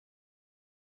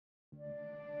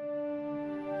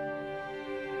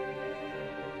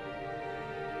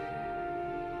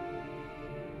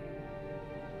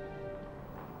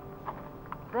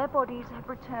Their bodies have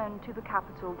returned to the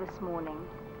capital this morning.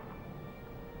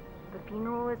 The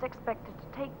funeral is expected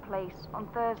to take place on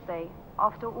Thursday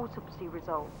after autopsy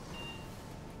results.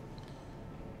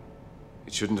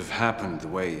 It shouldn't have happened the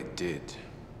way it did.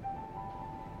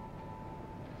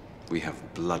 We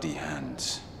have bloody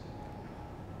hands.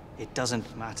 It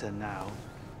doesn't matter now.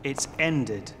 It's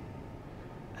ended.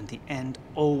 And the end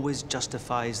always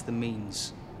justifies the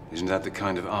means. Isn't that the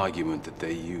kind of argument that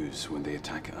they use when they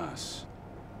attack us?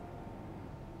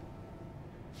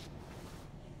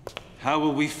 How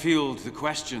will we field the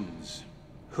questions?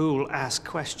 Who'll ask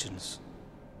questions?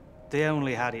 They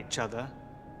only had each other.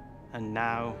 And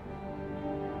now...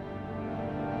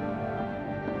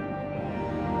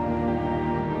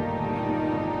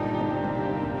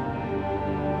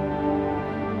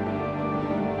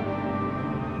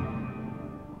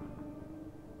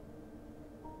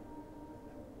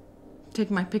 Take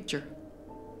my picture.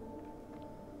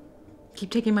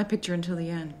 Keep taking my picture until the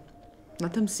end.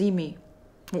 Let them see me.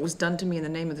 What was done to me in the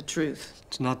name of the truth.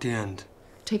 It's not the end.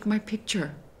 Take my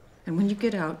picture. And when you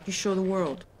get out, you show the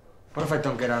world. What if I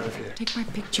don't get out of here? Take my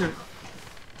picture.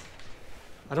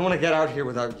 I don't want to get out here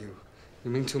without you.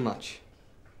 You mean too much.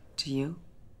 To you?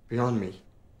 Beyond me.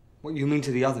 What you mean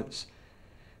to the others.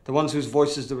 The ones whose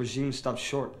voices the regime stopped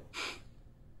short.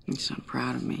 You're so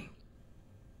proud of me.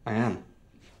 I am.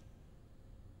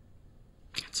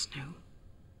 It's new.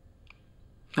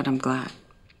 But I'm glad.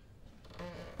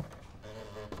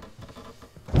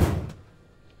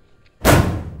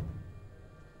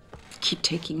 Keep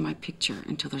taking my picture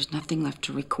until there's nothing left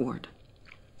to record.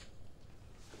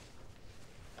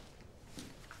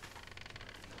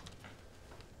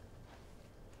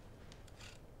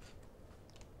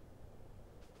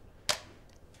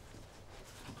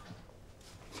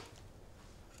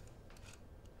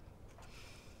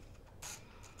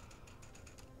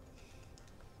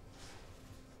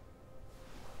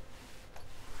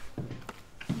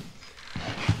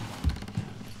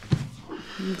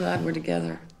 I'm glad we're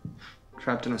together.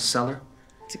 Trapped in a cellar?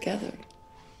 Together.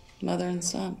 Mother and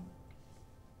son.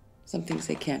 Some things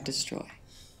they can't destroy.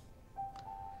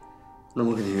 No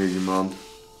one can hear you, Mom.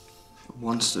 For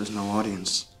once, there's no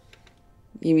audience.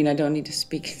 You mean I don't need to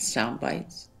speak in sound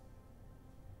bites?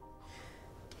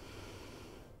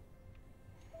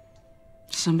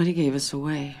 Somebody gave us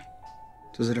away.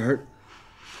 Does it hurt?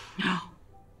 No.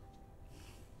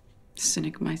 The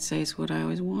cynic might say it's what I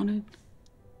always wanted.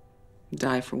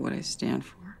 Die for what I stand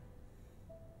for.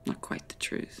 Not quite the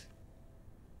truth.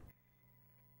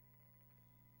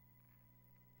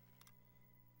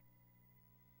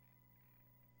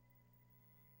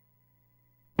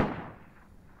 I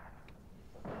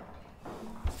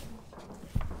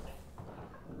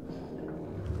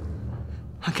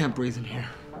can't breathe in here.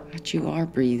 But you are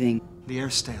breathing. The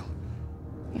air's stale.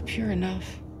 But pure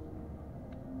enough.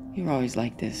 You're always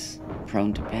like this,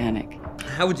 prone to panic.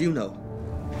 How would you know?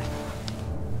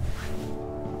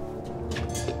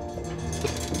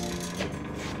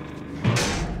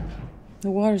 The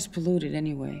water's polluted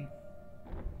anyway.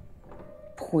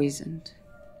 Poisoned.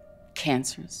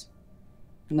 Cancerous.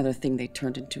 Another thing they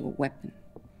turned into a weapon.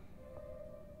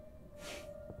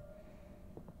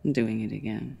 I'm doing it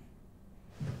again.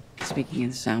 Speaking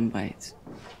in sound bites.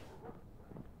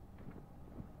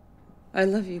 I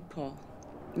love you, Paul.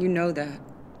 You know that.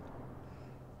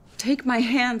 Take my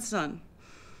hand, son.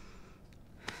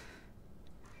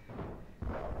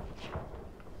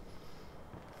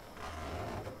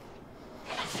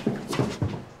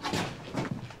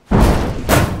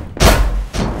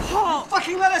 Paul!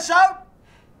 Fucking let us out!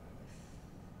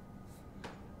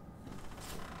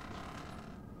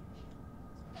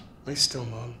 Lay still,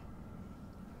 Mom.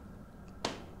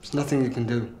 There's nothing you can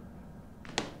do.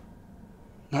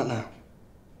 Not now.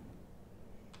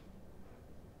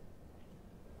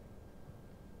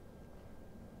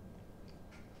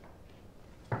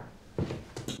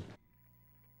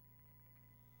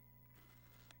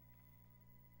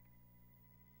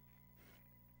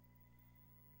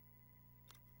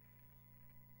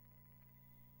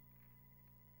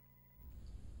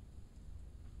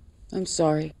 I'm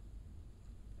sorry.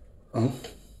 Oh?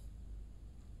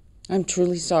 I'm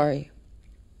truly sorry.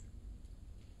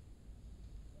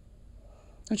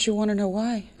 Don't you want to know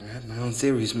why? I have my own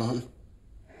theories, Mom.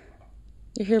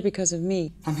 You're here because of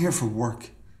me. I'm here for work.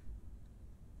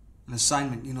 An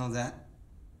assignment, you know that?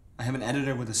 I have an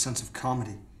editor with a sense of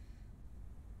comedy.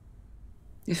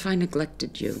 If I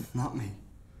neglected you... Not me.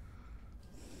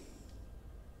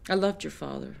 I loved your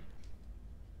father.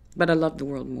 But I loved the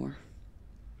world more.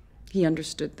 He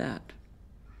understood that.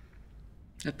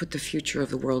 I put the future of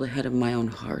the world ahead of my own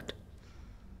heart.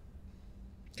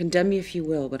 Condemn me if you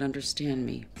will, but understand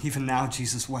me. Even now,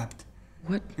 Jesus wept.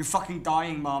 What? You're fucking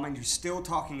dying, Mom, and you're still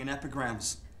talking in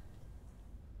epigrams.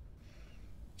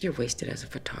 You're wasted as a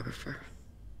photographer.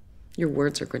 Your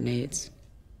words are grenades.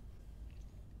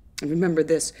 And remember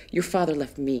this, your father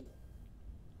left me.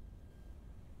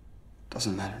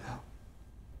 Doesn't matter now.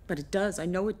 But it does, I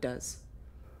know it does.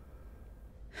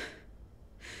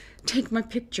 Take my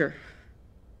picture.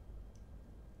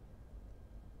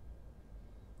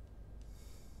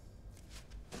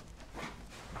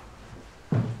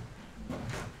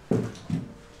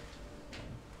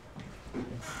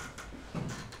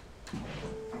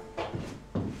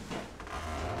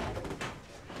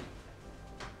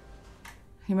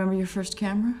 You remember your first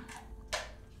camera?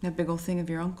 That big old thing of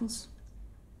your uncle's?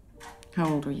 How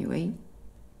old were you, 8?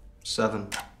 7.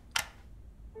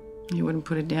 You wouldn't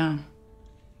put it down.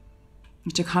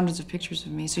 You took hundreds of pictures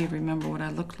of me so you'd remember what I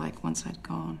looked like once I'd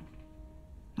gone.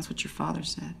 That's what your father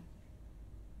said.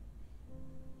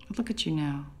 But look at you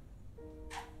now.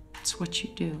 It's what you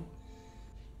do.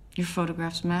 Your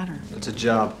photographs matter. It's a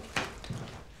job.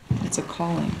 It's a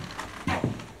calling.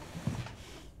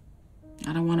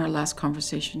 I don't want our last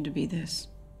conversation to be this.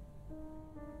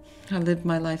 I lived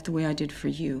my life the way I did for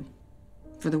you,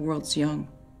 for the world's young.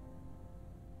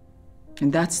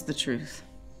 And that's the truth.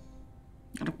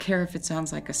 I don't care if it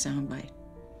sounds like a soundbite.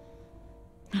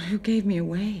 But who gave me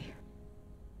away?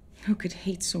 Who could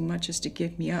hate so much as to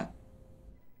give me up?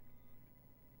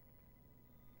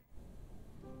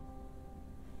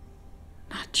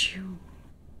 Not you.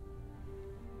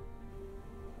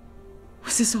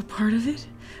 Was this all part of it?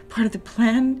 Part of the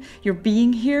plan? Your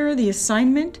being here? The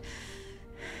assignment?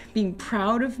 Being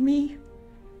proud of me?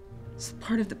 Is it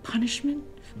part of the punishment?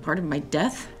 Part of my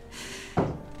death?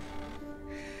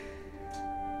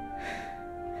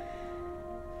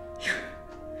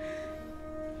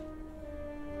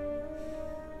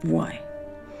 Why?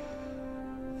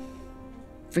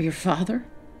 For your father?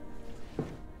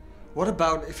 What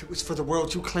about if it was for the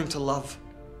world you claim to love?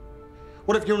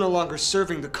 What if you're no longer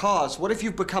serving the cause? What if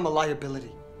you've become a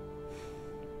liability?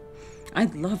 I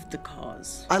loved the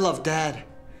cause. I love Dad.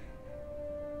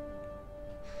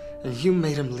 And you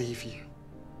made him leave you.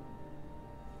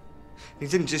 He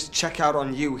didn't just check out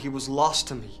on you, he was lost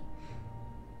to me.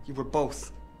 You were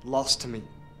both lost to me.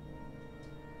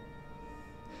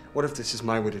 What if this is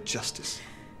my way to justice?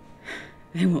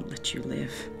 They won't let you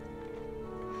live.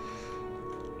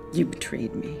 You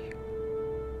betrayed me.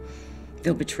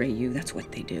 They'll betray you, that's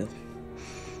what they do.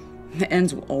 The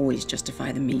ends will always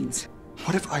justify the means.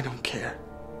 What if I don't care?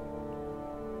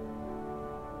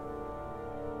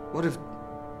 What if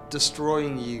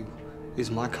destroying you is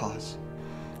my cause?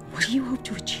 What do you hope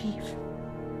to achieve?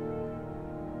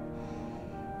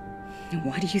 And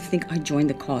why do you think I joined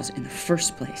the cause in the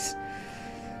first place?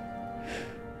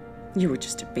 You were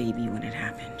just a baby when it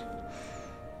happened.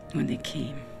 When they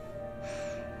came.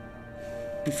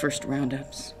 The first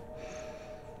roundups.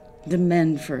 The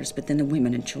men first, but then the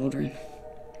women and children.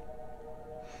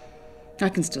 I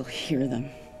can still hear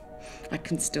them. I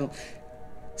can still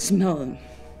smell them.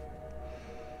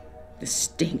 The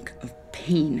stink of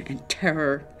pain and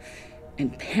terror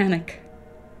and panic.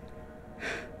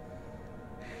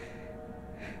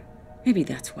 Maybe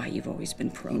that's why you've always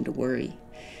been prone to worry.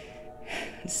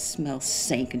 The smell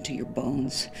sank into your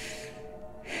bones.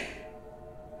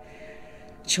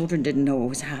 Children didn't know what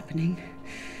was happening.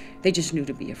 They just knew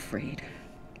to be afraid.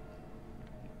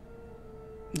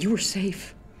 You were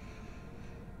safe.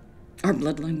 Our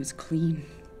bloodline was clean.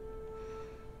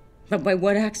 But by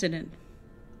what accident?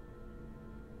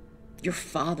 Your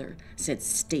father said,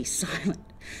 stay silent.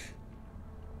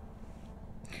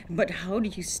 But how do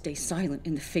you stay silent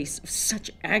in the face of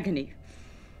such agony?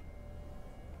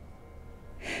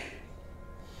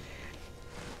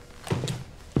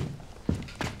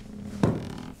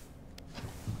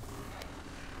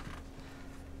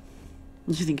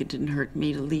 You think it didn't hurt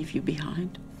me to leave you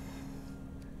behind?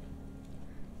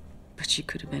 But she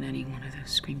could have been any one of those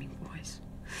screaming boys.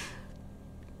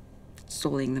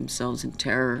 Sullying themselves in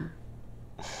terror.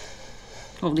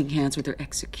 Holding hands with their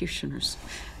executioners.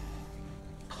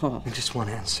 Paul. I just want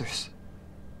answers.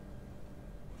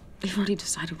 They've already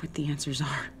decided what the answers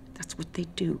are. That's what they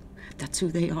do. That's who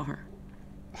they are.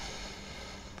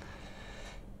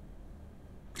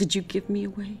 Did you give me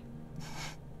away?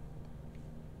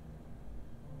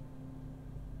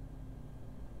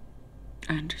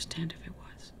 I understand if it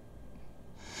was.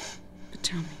 But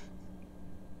tell me,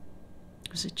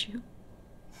 was it you?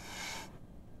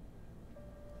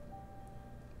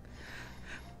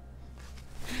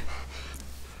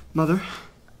 Mother?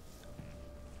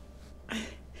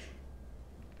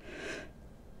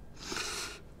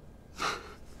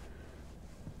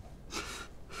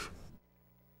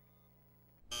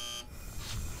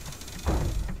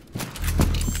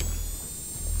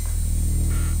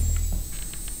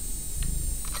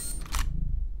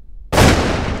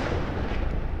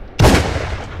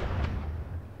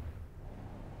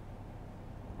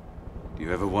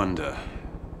 wonder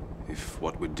if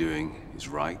what we're doing is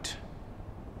right.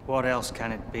 What else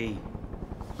can it be?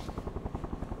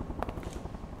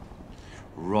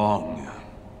 Wrong.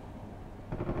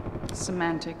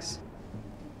 Semantics.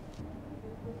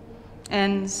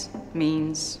 Ends,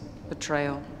 means,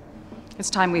 betrayal. It's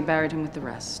time we buried him with the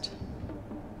rest.